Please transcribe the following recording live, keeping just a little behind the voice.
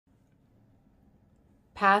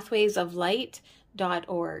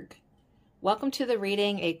pathwaysoflight.org. Welcome to the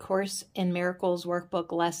reading A Course in Miracles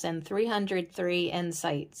Workbook Lesson 303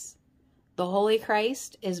 Insights. The Holy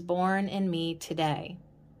Christ is born in me today.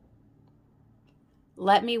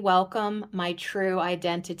 Let me welcome my true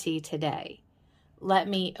identity today. Let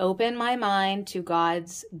me open my mind to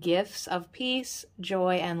God's gifts of peace,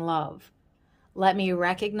 joy, and love. Let me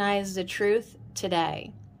recognize the truth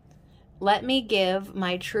today. Let me give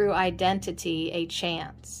my true identity a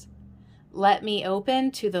chance. Let me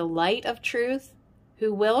open to the light of truth,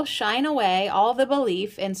 who will shine away all the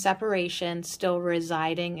belief in separation still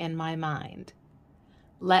residing in my mind.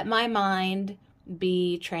 Let my mind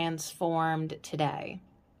be transformed today.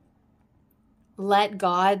 Let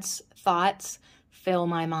God's thoughts fill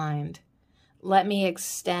my mind. Let me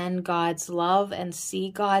extend God's love and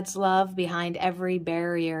see God's love behind every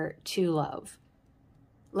barrier to love.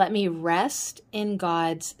 Let me rest in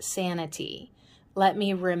God's sanity. Let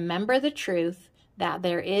me remember the truth that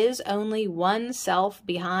there is only one self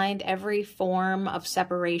behind every form of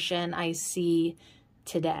separation I see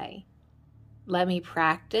today. Let me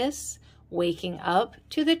practice waking up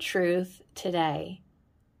to the truth today.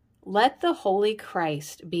 Let the Holy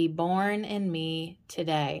Christ be born in me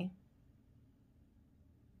today.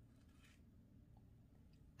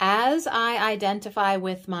 As I identify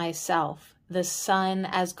with myself, the Son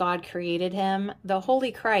as God created him, the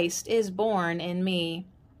Holy Christ is born in me.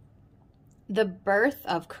 The birth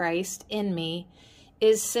of Christ in me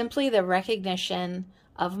is simply the recognition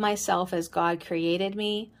of myself as God created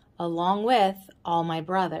me, along with all my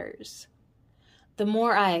brothers. The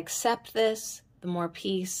more I accept this, the more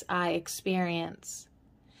peace I experience.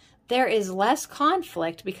 There is less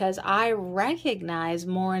conflict because I recognize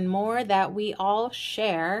more and more that we all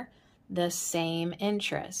share the same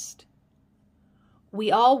interest. We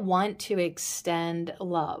all want to extend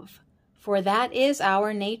love, for that is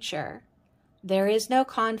our nature. There is no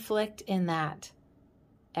conflict in that.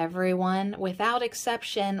 Everyone, without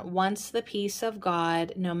exception, wants the peace of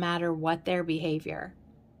God no matter what their behavior.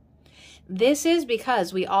 This is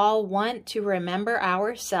because we all want to remember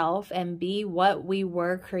ourselves and be what we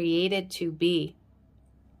were created to be.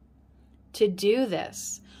 To do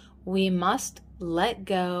this, we must let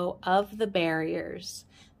go of the barriers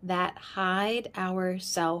that hide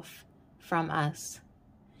ourself from us.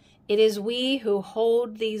 It is we who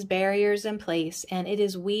hold these barriers in place, and it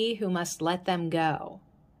is we who must let them go.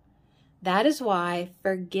 That is why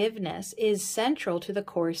forgiveness is central to the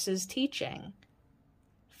Course's teaching.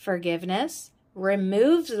 Forgiveness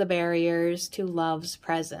removes the barriers to love's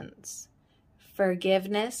presence.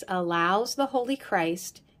 Forgiveness allows the Holy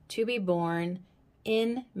Christ to be born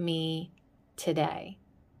in me today.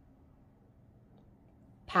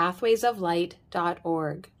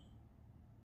 pathwaysoflight.org